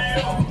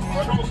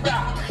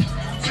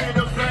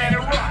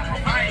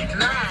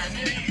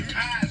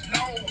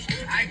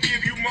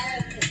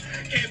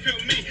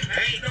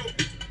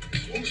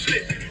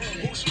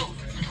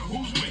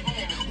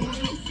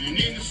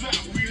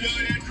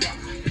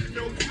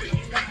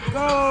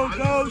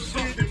 Go,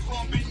 shit.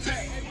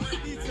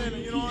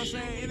 You know what I'm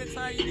saying?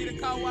 Anytime you need a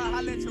car,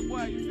 holla at your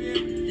boy, you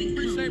feel me?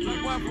 Appreciate my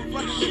boy for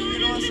fucking with me, you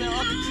know what I'm saying?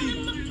 Uncle G,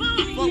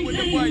 fuck with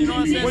the boy, you know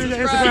what I'm saying? What is your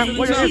Instagram?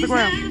 What's your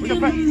Instagram?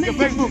 Your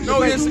Facebook? No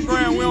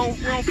Instagram, we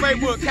on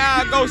Facebook,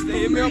 Kyle Ghosted.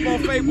 Hit me up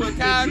on Facebook,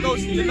 Kyle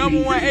Ghosted. The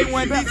 #1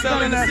 A1 detail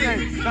in the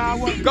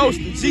city.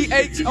 Ghosted,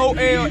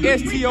 GHOLSTON.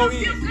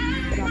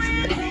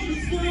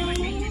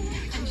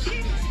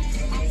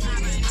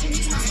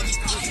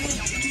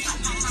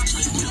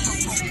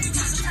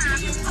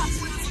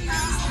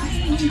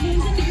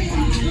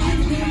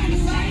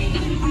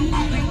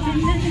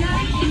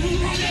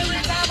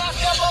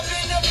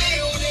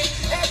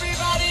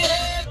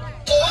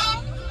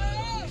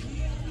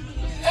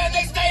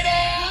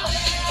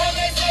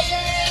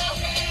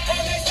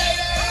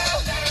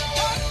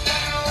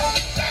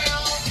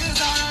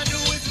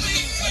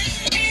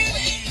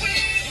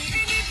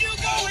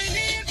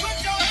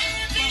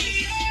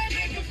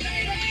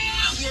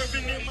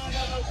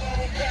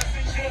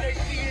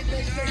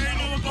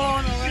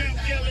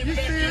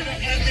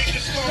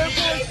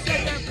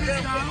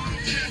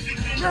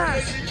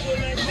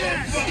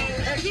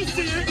 You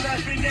see it?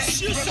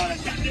 You saw it.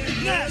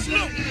 Nash,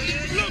 look,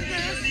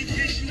 Nash.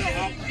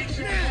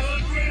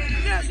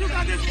 Nash, you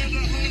got this.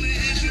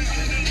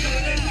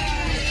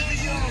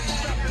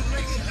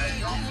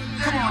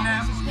 Come on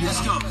now. Let's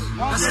go.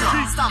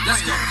 Stop.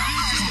 Let's go.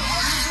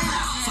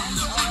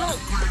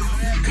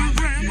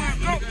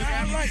 I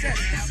like that.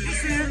 You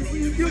see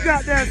it? You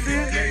got that,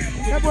 see?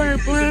 That boy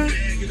ain't playing.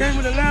 Came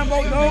with a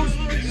Lambo nose,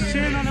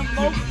 shitting on them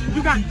folks.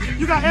 You got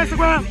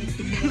Instagram?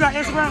 You got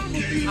Instagram?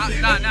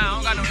 Nah, I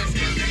don't got no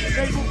Instagram.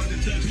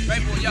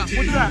 Facebook, yeah.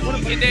 What you got?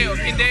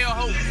 Kendall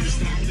Hope.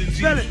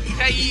 Spell it.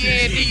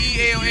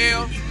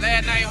 Kendell.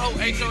 Last name Hope,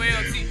 HOLT.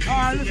 All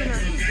right, listen to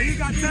that. When you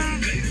got time,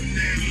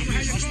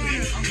 you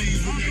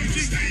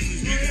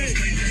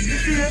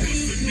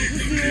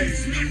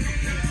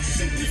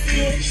see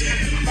it?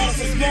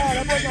 Subscribe.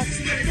 That boy got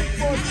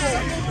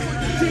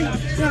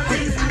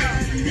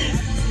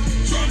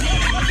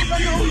I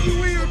know who you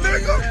is,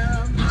 nigga.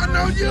 I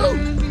know you.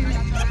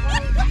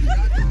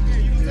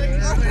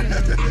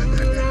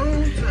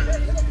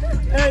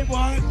 Hey,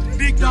 boy.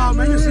 Big dog,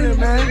 man. You see it,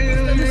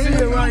 man. You see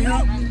it right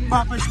here.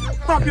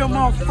 Pop your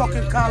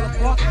motherfucking collar,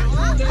 boy.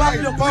 Pop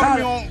your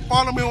collar.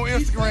 Follow me on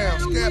Instagram.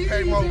 Scat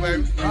Pack Mo,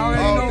 baby. I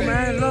already know,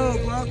 man. Love,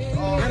 bro.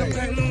 Let him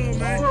take love,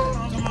 man. Come on,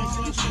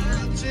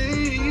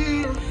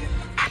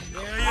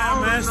 yeah,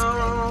 man.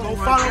 Go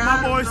follow my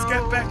boy,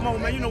 Scat Pack Mo,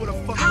 man. You know what the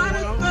fuck going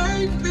on.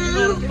 You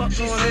know what the fuck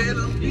going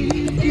on.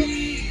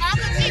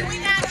 Uncle G, we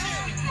got you.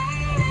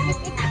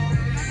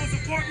 Y'all gonna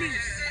support me.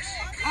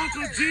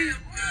 Uncle G.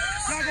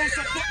 Y'all gonna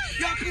support.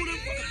 Y'all pull them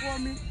for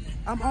me.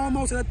 I'm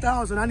almost at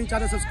 1,000. I need y'all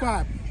to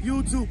subscribe.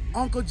 YouTube,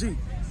 Uncle G.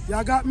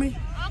 Y'all got me?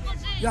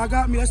 Y'all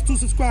got me. That's 2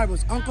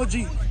 subscribers. Uncle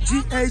G.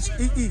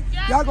 GHEE.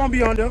 Y'all gonna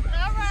be on there.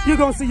 You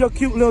gonna see your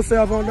cute little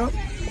self on there.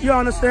 You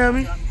understand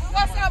me?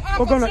 What's up,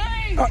 Uncle G?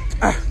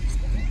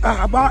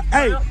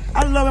 Hey,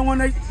 I love it when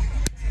they.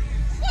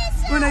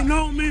 What's When they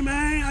know me,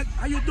 man,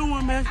 how you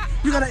doing, man?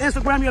 You got an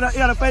Instagram, you got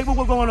a Facebook,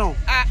 what's going on?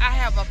 I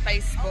have a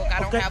Facebook,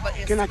 I don't have an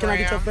Instagram. Can I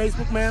get your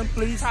Facebook, ma'am,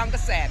 please? Tonka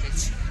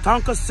Savage.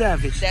 Tonka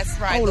Savage. That's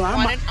right, Hold the on,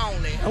 one and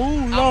only.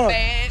 Oh, Lord. I'm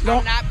bad,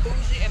 I'm not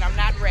bougie, and I'm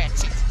not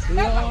ratchet.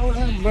 Lord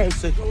have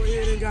mercy. Go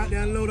ahead and got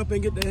that load up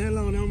and get the hell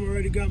on. I'm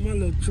already got my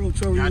little tro,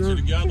 Got you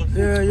together?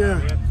 Yeah.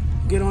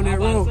 Get on that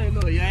road. Say,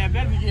 look, yeah, I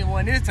better be getting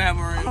one this time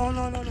around. Oh,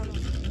 no.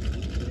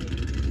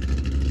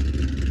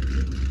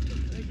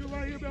 Hey, you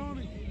right here,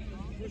 homie.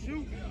 What's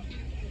you?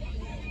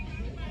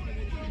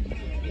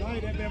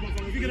 Right, that bad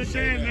motherfucker. If you get a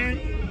chance, man,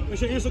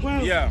 what's your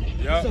Instagram? Yeah.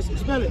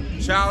 Spell it.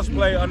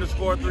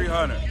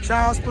 Childsplay_300.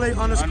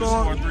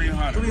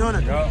 Childsplay_300.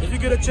 300. Yep. If you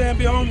get a chance,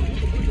 be home.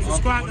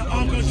 Subscribe to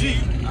Uncle G.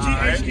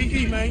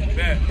 GHEE, man.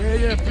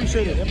 Yeah,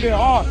 appreciate it. That'd be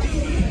hard.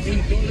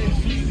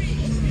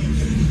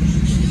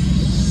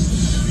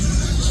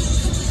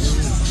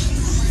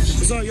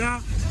 What's up, y'all?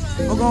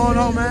 What's going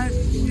on, man?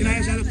 Can I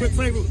ask y'all a quick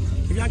favor?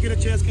 If y'all get a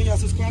chance, can y'all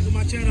subscribe to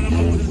my channel? I'm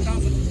over to the top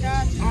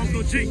of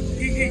Uncle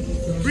GHEE.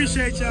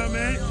 Appreciate y'all,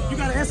 man. You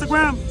got an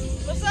Instagram?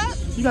 What's up?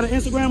 You got an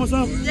Instagram or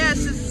something?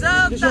 Yes, it's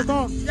sub. This your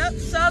call? Yep,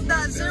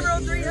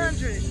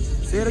 sub.0300.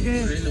 Say it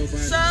again.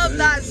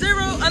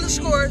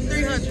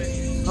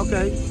 Sub.0_300.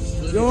 Okay.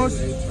 Yours?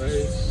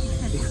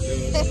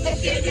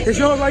 It's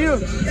yours right here?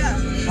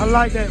 Yeah. I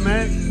like that,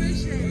 man.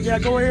 Yeah,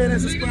 go ahead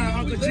and subscribe,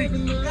 Uncle G.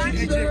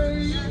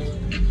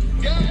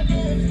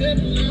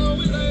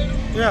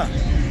 Yeah.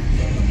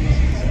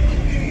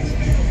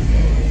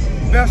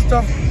 Best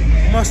of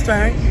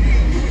Mustang.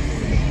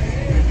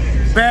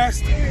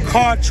 Best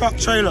car, truck,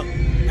 trailer.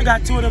 I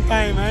got two of them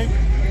things, man.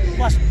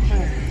 Watch.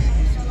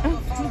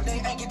 They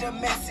ain't get the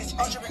message.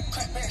 I'm dripping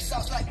crackberry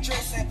sauce like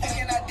dressing.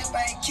 Thinking I dip,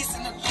 I ain't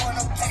kissing the door.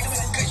 No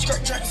pants. Good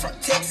skirt drink from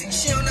Texas.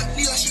 She don't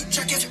need like she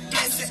truck every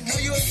blessing. Know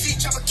you a seat,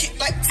 chop a kick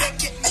like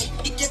Tekken.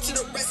 You get to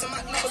the rest of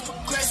my numbers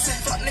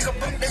progressing. Fuck nigga,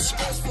 broke that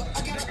stressful.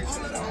 I get it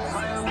all of them.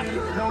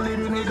 Don't let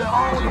a nigga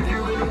own if you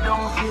really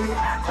don't feel it.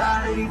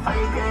 Tired of these fake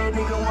ass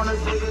nigga wanna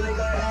see it.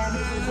 Nigga, hand me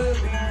the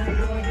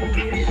nigga when you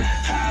get it.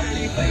 Tired of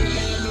these fake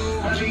ass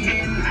nigga, I be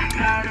hitting.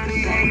 Tired of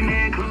these hating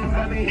ass clues,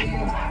 I be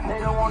hitting. They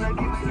don't wanna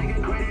give a nigga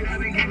credit, I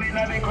be giving.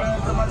 I be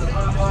crying to myself. I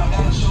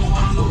got show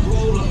on the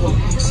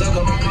roller. Suck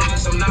up my mind,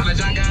 some knowledge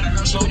I gotta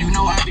hustle. You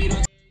know I be the.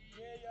 Yeah,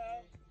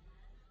 y'all.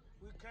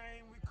 We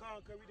came, we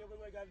conquered. We did what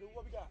we gotta do.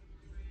 What we got?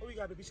 What we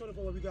got, baby? Show them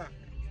for what we got.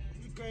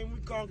 We came, we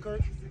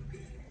conquered.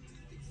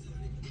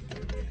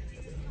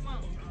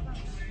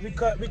 We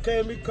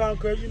came, we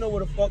conquered. You know what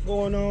the fuck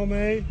going on,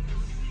 man.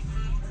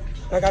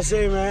 Like I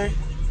say, man,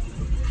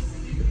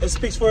 it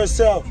speaks for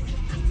itself.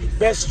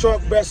 Best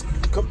truck, best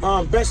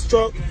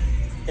truck,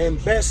 and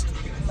best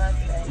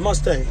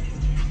Mustang.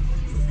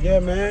 Yeah,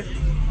 man.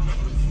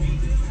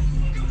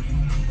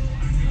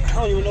 I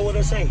don't even know what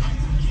to say.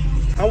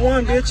 I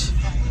won, bitch.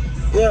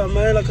 Yeah,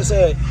 man. Like I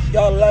said,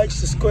 y'all like,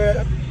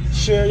 subscribe,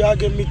 share. Y'all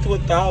get me to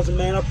 1,000,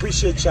 man. I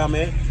appreciate y'all,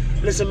 man.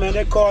 Listen, man,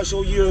 that car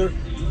show year,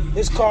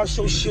 this car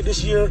show shit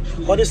this year,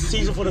 or this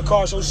season for the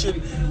car show shit,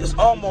 is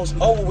almost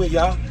over with,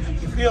 y'all.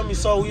 You feel me?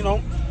 So, you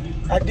know,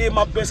 I did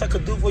my best I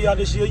could do for y'all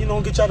this year. You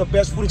know, get y'all the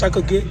best footage I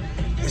could get.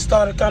 It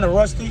started kind of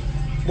rusty,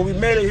 but we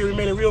made it here. We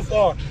made it real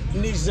far.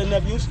 Nieces and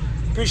nephews,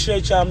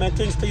 appreciate y'all, man.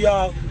 Thanks to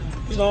y'all.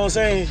 You know what I'm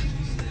saying?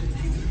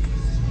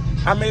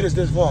 I made us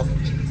this far,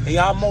 and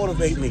y'all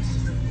motivate me.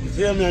 You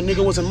feel me? A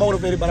nigga wasn't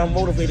motivated, but I'm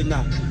motivated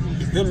now.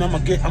 You feel me?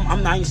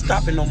 I'm not even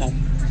stopping no more.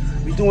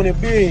 We doing it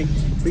big.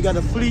 We got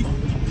a fleet.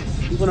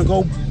 We're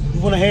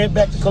gonna head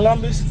back to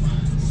Columbus.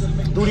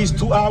 Do these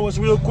 2 hours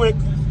real quick.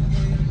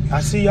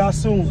 I see y'all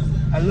soon.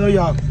 I love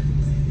y'all.